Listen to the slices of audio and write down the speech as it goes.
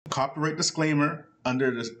Copyright disclaimer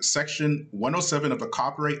under the Section 107 of the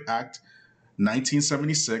Copyright Act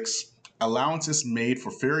 1976. Allowance is made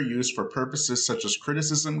for fair use for purposes such as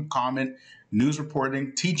criticism, comment, news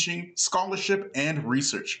reporting, teaching, scholarship, and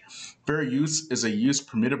research. Fair use is a use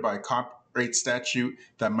permitted by a copyright statute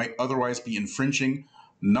that might otherwise be infringing.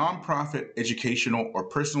 Nonprofit, educational, or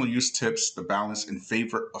personal use tips the balance in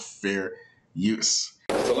favor of fair use.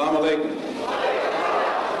 Assalamu alaikum.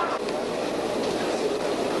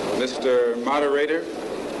 Mr. Moderator,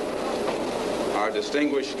 our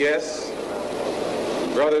distinguished guests,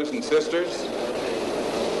 brothers and sisters,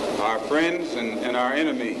 our friends and our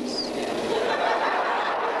enemies.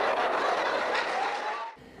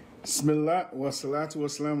 Bismillah wa salatu wa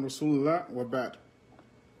salam Rasulullah wa ba'd.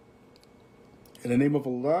 In the name of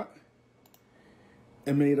Allah,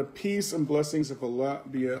 and may the peace and blessings of Allah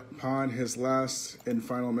be upon his last and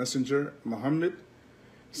final messenger, Muhammad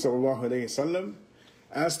sallallahu alayhi wasallam.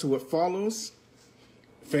 As to what follows,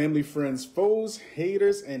 family, friends, foes,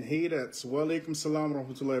 haters, and hatettes, wa alaikum salam wa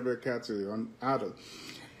rahmatullahi wa barakatuh on Adil.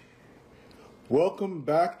 Welcome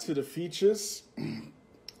back to the features.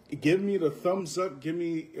 Give me the thumbs up, give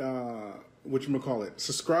me,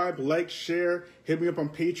 subscribe, like, share, hit me up on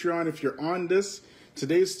Patreon if you're on this.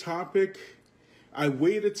 Today's topic, I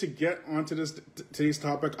waited to get onto today's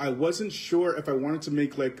topic. I wasn't sure if I wanted to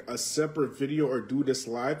make like a separate video or do this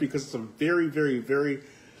live because it's a very, very, very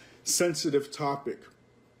sensitive topic.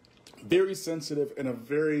 Very sensitive and a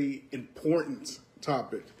very important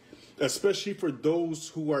topic, especially for those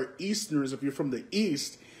who are Easterners. If you're from the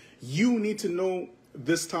East, you need to know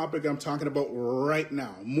this topic I'm talking about right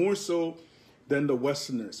now, more so than the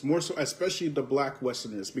Westerners, more so, especially the Black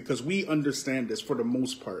Westerners, because we understand this for the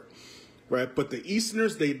most part. Right, but the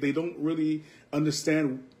Easterners, they don't really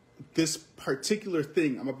understand this particular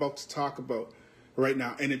thing I'm about to talk about right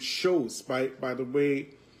now, and it shows by the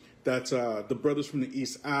way that the brothers from the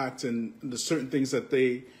East act and the certain things that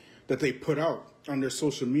they put out on their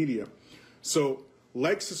social media. So,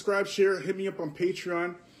 like, subscribe, share, hit me up on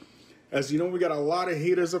Patreon. As you know, we got a lot of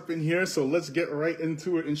haters up in here, so let's get right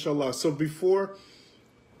into it, inshallah. So before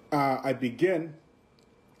I begin,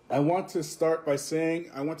 I want to start by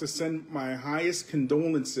saying I want to send my highest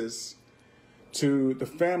condolences to the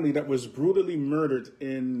family that was brutally murdered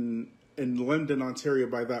in London, Ontario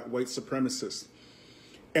by that white supremacist.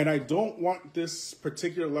 And I don't want this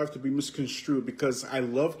particular life to be misconstrued because I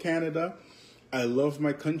love Canada. I love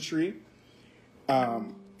my country.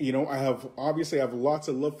 You know, I have lots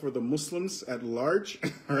of love for the Muslims at large,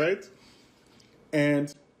 right?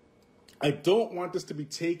 And I don't want this to be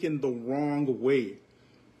taken the wrong way.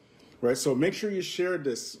 Right, so make sure you share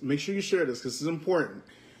this. Make sure you share this because this is important.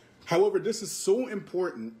 However, this is so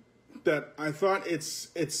important that I thought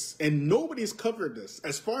and nobody's covered this.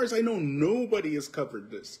 As far as I know, nobody has covered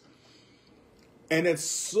this. And it's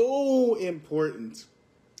so important.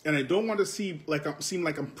 And I don't want to seem like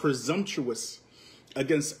I'm presumptuous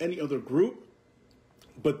against any other group,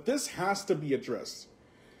 but this has to be addressed.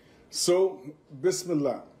 So,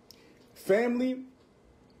 Bismillah. Family,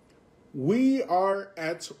 we are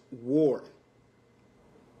at war.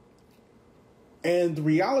 And the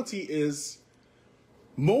reality is,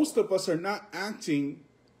 most of us are not acting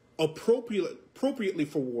appropriately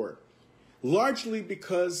for war, largely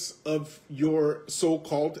because of your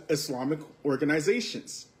so-called Islamic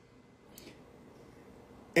organizations.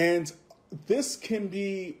 And this can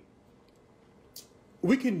be,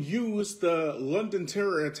 we can use the London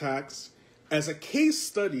terror attacks as a case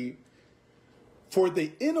study for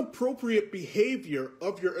the inappropriate behavior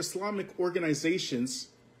of your Islamic organizations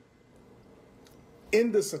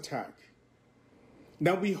in this attack.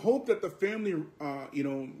 Now, we hope that the family,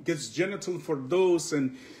 gets genital for those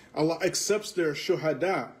and Allah accepts their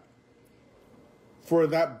shuhada for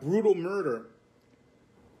that brutal murder.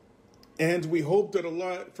 And we hope that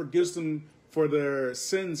Allah forgives them for their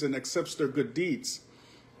sins and accepts their good deeds.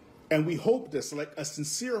 And we hope this, like a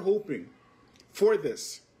sincere hoping for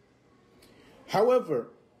this. However,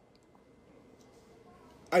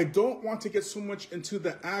 I don't want to get so much into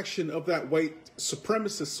the action of that white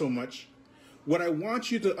supremacist so much. What I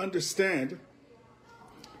want you to understand,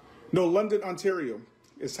 London, Ontario.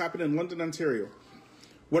 It's happening in London, Ontario.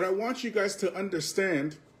 What I want you guys to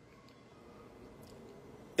understand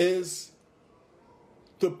is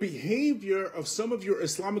the behavior of some of your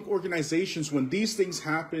Islamic organizations when these things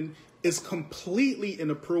happen is completely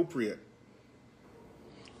inappropriate.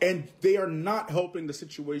 And they are not helping the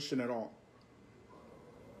situation at all.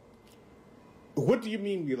 What do you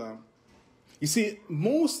mean, Bilal? You see,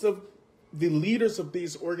 most of the leaders of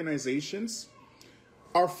these organizations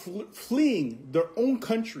are fleeing their own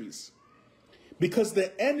countries because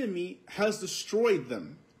the enemy has destroyed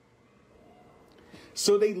them.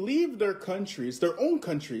 So they leave their countries, their own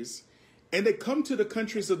countries, and they come to the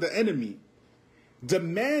countries of the enemy,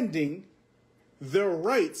 demanding their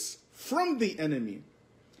rights from the enemy.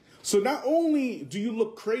 So not only do you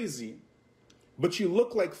look crazy, but you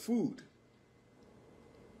look like food.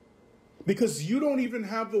 Because you don't even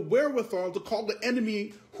have the wherewithal to call the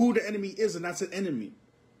enemy who the enemy is, and that's an enemy.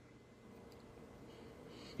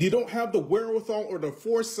 You don't have the wherewithal or the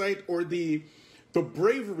foresight or the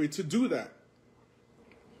bravery to do that.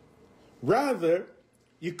 Rather,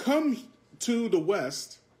 you come to the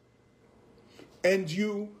West and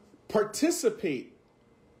you participate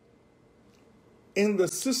in the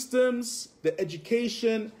systems, the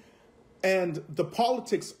education, and the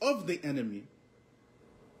politics of the enemy.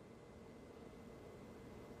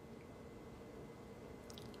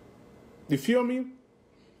 You feel me?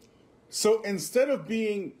 So instead of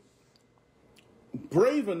being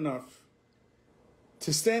brave enough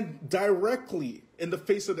to stand directly in the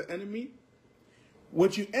face of the enemy,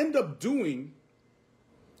 what you end up doing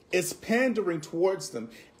is pandering towards them.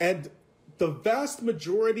 And the vast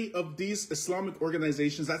majority of these Islamic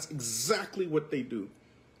organizations, that's exactly what they do.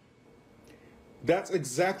 That's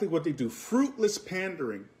exactly what they do. Fruitless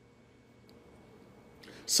pandering.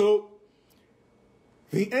 So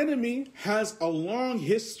the enemy has a long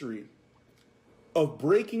history of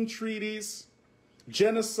breaking treaties,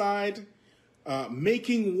 genocide,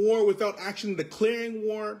 making war without actually declaring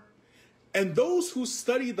war. And those who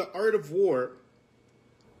study the art of war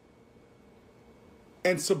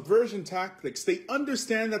and subversion tactics, they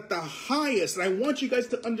understand that the highest, and I want you guys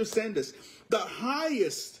to understand this, the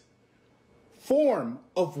highest form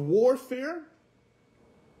of warfare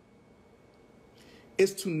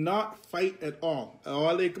is to not fight at all.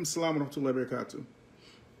 Alaikum salam wa rahmatullahi wa barakatuh.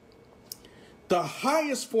 The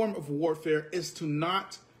highest form of warfare is to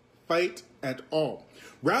not fight at all.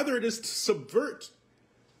 Rather, it is to subvert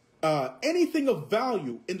anything of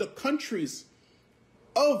value in the countries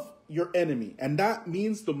of your enemy, and that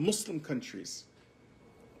means the Muslim countries.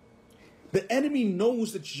 The enemy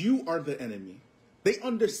knows that you are the enemy. They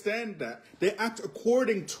understand that. They act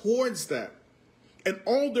according towards that. And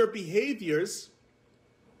all their behaviors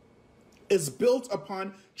is built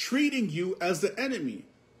upon treating you as the enemy.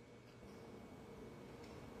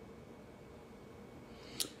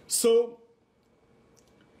 So,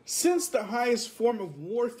 since the highest form of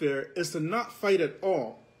warfare is to not fight at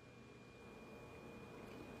all,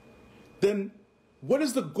 then what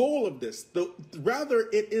is the goal of this? Rather,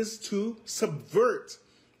 it is to subvert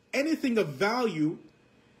anything of value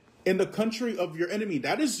in the country of your enemy,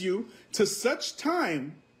 that is you, to such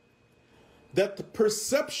time that the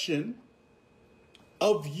perception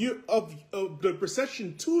of the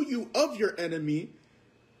perception to you of your enemy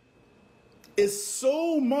is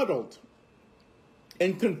so muddled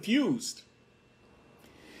and confused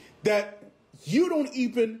that you don't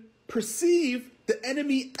even perceive the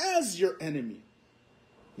enemy as your enemy.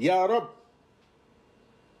 Ya Rab.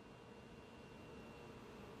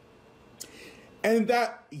 And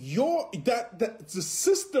that the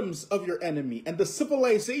systems of your enemy and the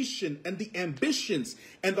civilization and the ambitions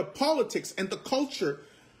and the politics and the culture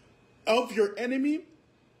of your enemy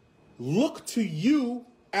look to you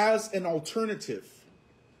as an alternative.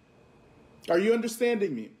 Are you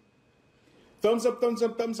understanding me? Thumbs up, thumbs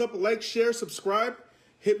up, thumbs up, like, share, subscribe.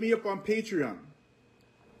 Hit me up on Patreon.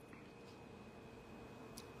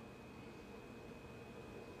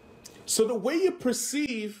 So the way you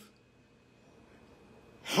perceive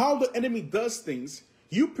how the enemy does things,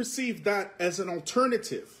 you perceive that as an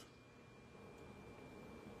alternative.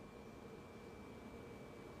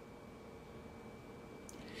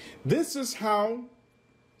 This is how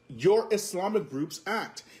your Islamic groups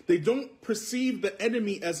act. They don't perceive the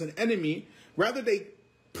enemy as an enemy. Rather, they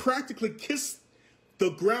practically kiss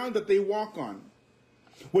the ground that they walk on.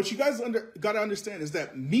 What you guys got to understand is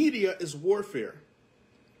that media is warfare.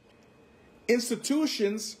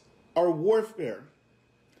 Institutions are warfare.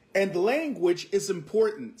 And language is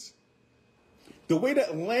important. The way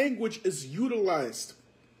that language is utilized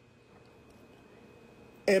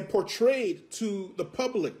and portrayed to the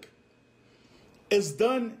public is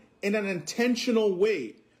done in an intentional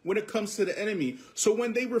way when it comes to the enemy. So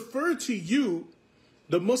when they refer to you,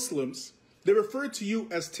 the Muslims, they refer to you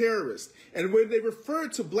as terrorists. And when they refer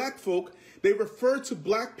to black folk, they refer to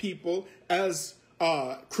black people as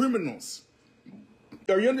criminals.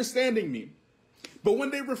 Are you understanding me? But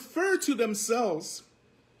when they refer to themselves,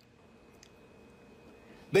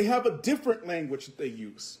 they have a different language that they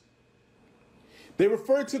use. They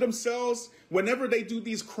refer to themselves, whenever they do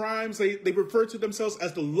these crimes, they refer to themselves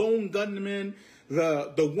as the lone gunman,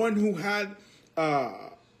 the one who had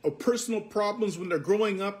personal problems when they're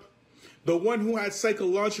growing up, the one who had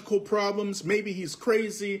psychological problems, maybe he's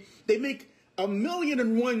crazy. They make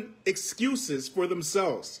 1,000,001 excuses for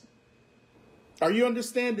themselves. Are you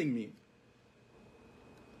understanding me?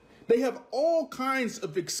 They have all kinds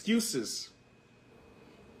of excuses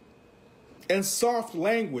and soft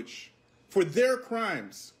language for their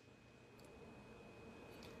crimes.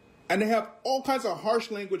 And they have all kinds of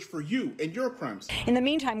harsh language for you and your crimes. In the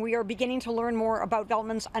meantime, we are beginning to learn more about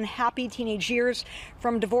Veltman's unhappy teenage years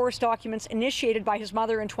from divorce documents initiated by his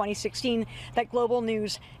mother in 2016 that Global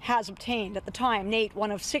News has obtained. At the time, Nate,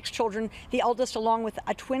 one of 6 children, the eldest along with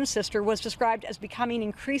a twin sister, was described as becoming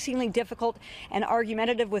increasingly difficult and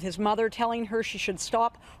argumentative with his mother, telling her she should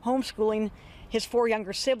stop homeschooling his 4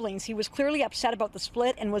 younger siblings. He was clearly upset about the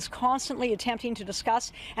split and was constantly attempting to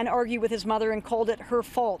discuss and argue with his mother and called it her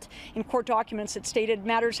fault. In court documents, it stated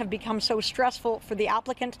matters have become so stressful for the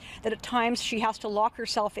applicant that at times she has to lock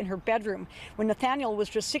herself in her bedroom. When Nathaniel was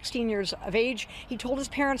just 16 years of age, he told his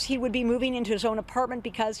parents he would be moving into his own apartment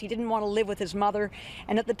because he didn't want to live with his mother.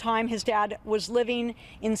 And at the time, his dad was living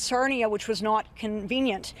in Sarnia, which was not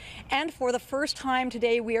convenient. And for the first time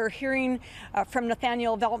today, we are hearing from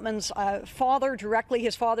Nathaniel Veltman's father directly,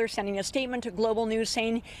 his father sending a statement to Global News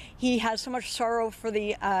saying he has so much sorrow for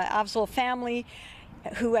the Afzal family,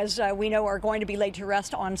 who, as we know, are going to be laid to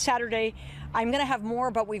rest on Saturday. I'm going to have more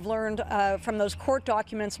about what we've learned from those court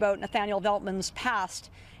documents about Nathaniel Veltman's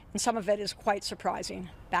past, and some of it is quite surprising.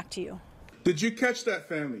 Back to you. Did you catch that,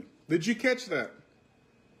 family? Did you catch that?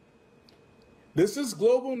 This is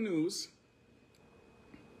Global News,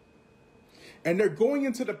 and they're going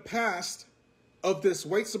into the past of this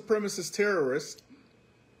white supremacist terrorist.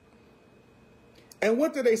 And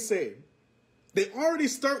what do they say? They already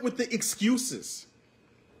start with the excuses.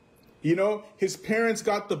 You know, his parents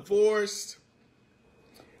got divorced.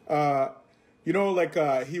 You know, like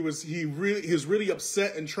he was really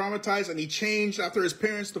upset and traumatized, and he changed after his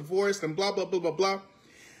parents divorced, and blah blah blah blah blah.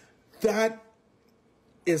 That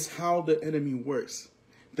is how the enemy works.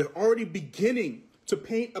 They're already beginning to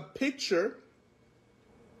paint a picture.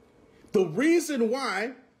 The reason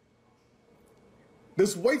why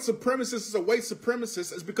this white supremacist is a white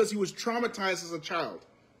supremacist is because he was traumatized as a child.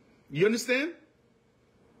 You understand?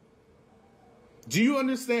 Do you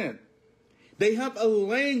understand? They have a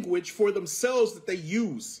language for themselves that they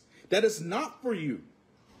use that is not for you.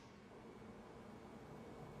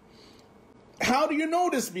 How do you know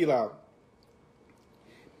this, Bilal?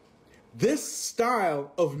 This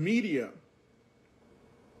style of media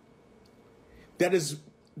that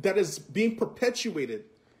is being perpetuated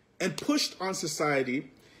and pushed on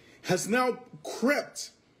society has now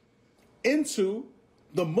crept into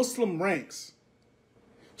the Muslim ranks.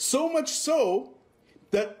 So much so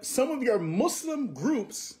that some of your Muslim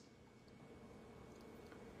groups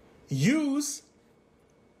use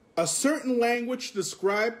a certain language to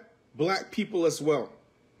describe black people as well.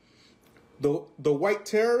 The white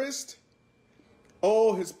terrorist,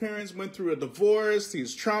 oh, his parents went through a divorce,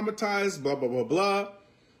 he's traumatized, blah, blah, blah, blah.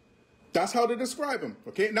 That's how they describe him,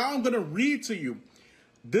 okay? Now I'm going to read to you.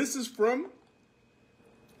 This is from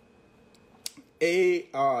a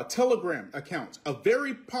Telegram account, a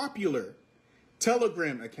very popular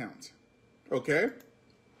Telegram account, okay?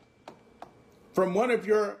 From one of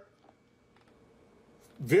your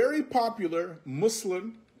very popular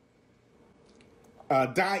Muslim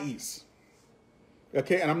da'is,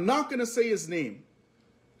 okay? And I'm not going to say his name.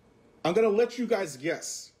 I'm going to let you guys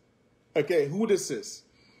guess, okay, who this is.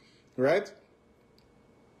 Right?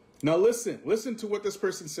 Now listen to what this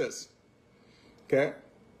person says. Okay?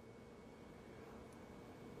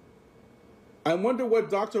 I wonder what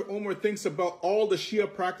Dr. Omar thinks about all the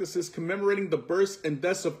Shia practices commemorating the births and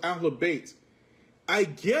deaths of Ahlul Bayt. I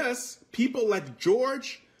guess people like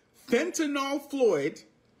George Fentanyl Floyd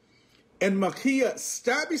and Makia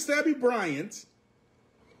Stabby Bryant,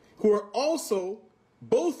 who are also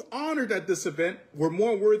both honored at this event, were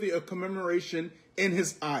more worthy of commemoration in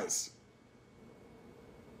his eyes.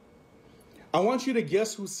 I want you to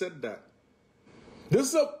guess who said that.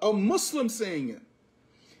 This is a Muslim saying it.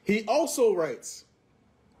 He also writes,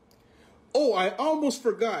 oh, I almost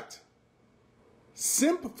forgot.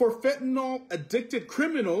 Simp for fentanyl addicted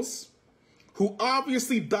criminals who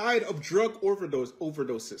obviously died of drug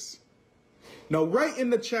overdoses. Now, write in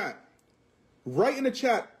the chat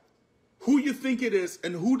who you think it is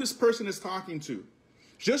and who this person is talking to.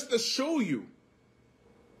 Just to show you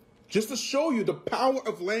the power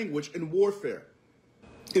of language in warfare.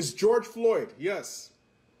 Is George Floyd? Yes.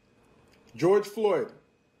 George Floyd.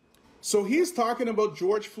 So he's talking about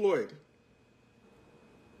George Floyd,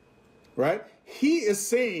 right? He is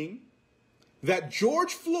saying that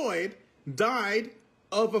George Floyd died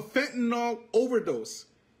of a fentanyl overdose.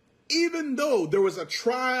 Even though there was a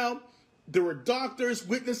trial, there were doctors,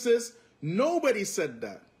 witnesses, nobody said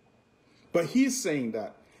that. But he's saying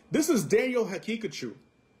that. This is Daniel Hakikachu.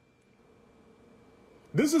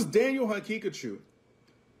 This is Daniel Hakikachu.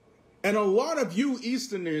 And a lot of you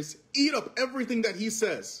Easterners eat up everything that he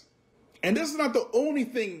says. And this is not the only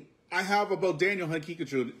thing I have about Daniel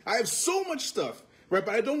Hakikachu. I have so much stuff, right?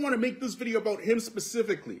 But I don't want to make this video about him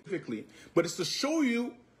specifically. But it's to show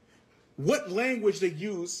you what language they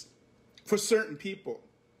use for certain people.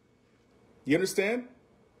 You understand?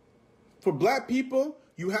 For black people,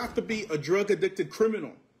 you have to be a drug-addicted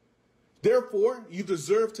criminal. Therefore, you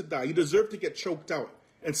deserve to die. You deserve to get choked out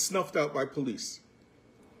and snuffed out by police.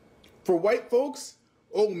 For white folks,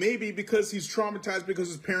 oh, maybe because he's traumatized because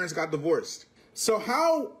his parents got divorced. So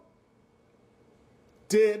how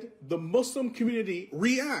did the Muslim community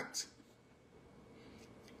react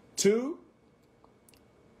to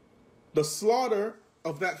the slaughter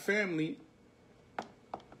of that family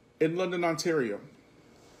in London, Ontario?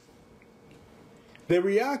 They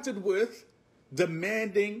reacted with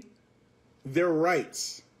demanding their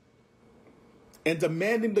rights and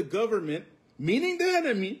demanding the government, meaning the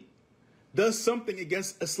enemy, does something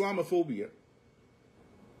against Islamophobia.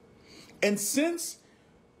 And since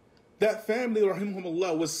that family,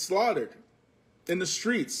 rahimahumullah, was slaughtered in the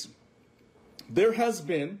streets, there has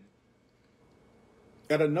been,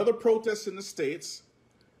 at another protest in the States,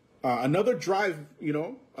 another drive,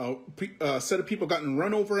 a set of people gotten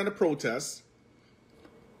run over in a protest.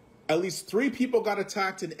 At least 3 people got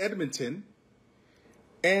attacked in Edmonton.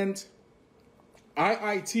 And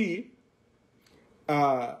IIT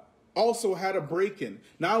also had a break-in.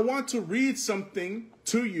 Now, I want to read something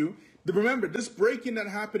to you. Remember, this break-in that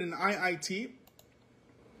happened in IIT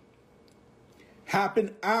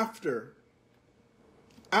happened after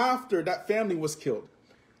that family was killed.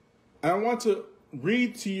 And I want to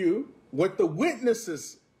read to you what the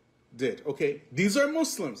witnesses did, okay? These are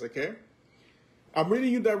Muslims, okay? I'm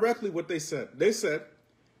reading you directly what they said. They said,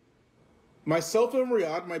 myself and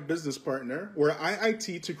Riyadh, my business partner, were at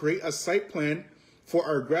IIT to create a site plan for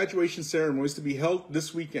our graduation ceremonies to be held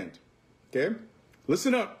this weekend. Okay?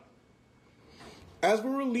 Listen up. As we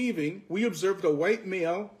were leaving, we observed a white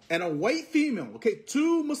male and a white female. Okay,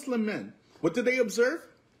 2 Muslim men. What did they observe?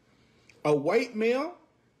 A white male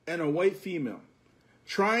and a white female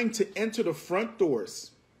trying to enter the front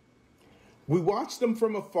doors. We watched them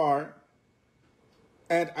from afar,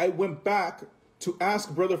 and I went back to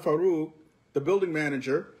ask Brother Farouk, the building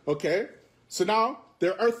manager, okay? So now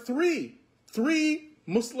there are three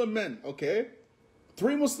Muslim men, okay?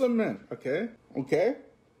 3 Muslim men, okay? Okay?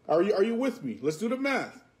 Are you with me? Let's do the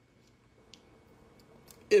math.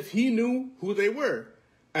 If he knew who they were,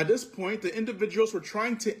 at this point, the individuals were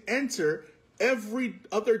trying to enter every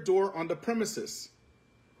other door on the premises.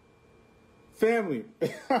 Family.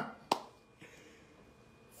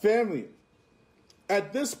 Family.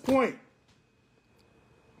 At this point,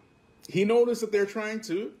 he noticed that they're trying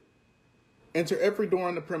to enter every door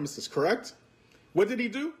on the premises, correct? What did he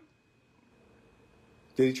do?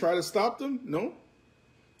 Did he try to stop them? No.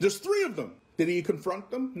 There's 3 of them. Did he confront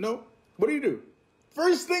them? No. What did he do?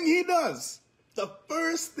 First thing he does, the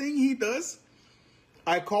first thing he does,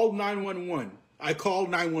 I called 911. I called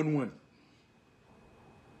 911.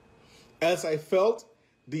 As I felt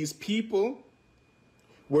these people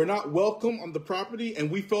were not welcome on the property and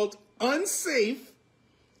we felt unsafe,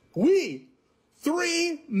 we,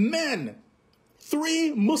 3 men,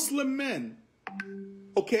 3 Muslim men,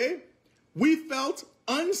 okay? We felt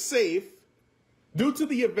unsafe due to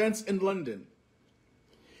the events in London.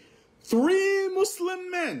 3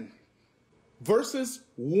 Muslim men versus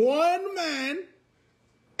 1 man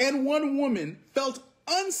and 1 woman felt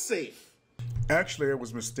unsafe. Actually, I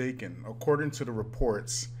was mistaken. According to the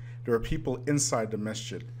reports, there were people inside the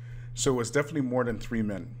masjid. So it was definitely more than 3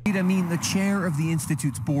 men. Amin, the chair of the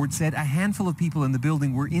Institute's board, said a handful of people in the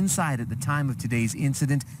building were inside at the time of today's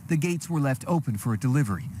incident. The gates were left open for a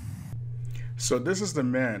delivery. So this is the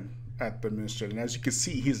man at the masjid. And as you can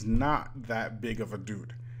see, he's not that big of a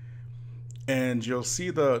dude. And you'll see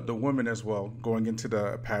the woman as well going into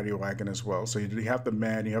the patio wagon as well. So you have the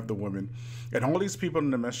man, you have the woman. And all these people in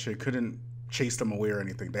the masjid couldn't chase them away or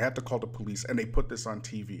anything. They had to call the police, and they put this on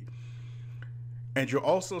TV. And you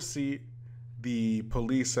also see the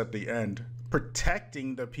police at the end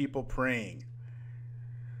protecting the people praying.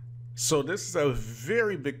 So this is a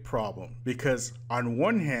very big problem because on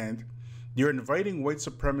one hand, you're inviting white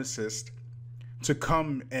supremacists to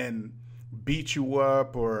come and beat you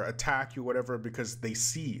up or attack you, whatever, because they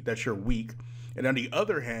see that you're weak. And on the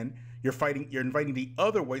other hand, you're inviting the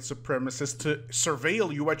other white supremacists to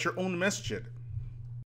surveil you at your own masjid.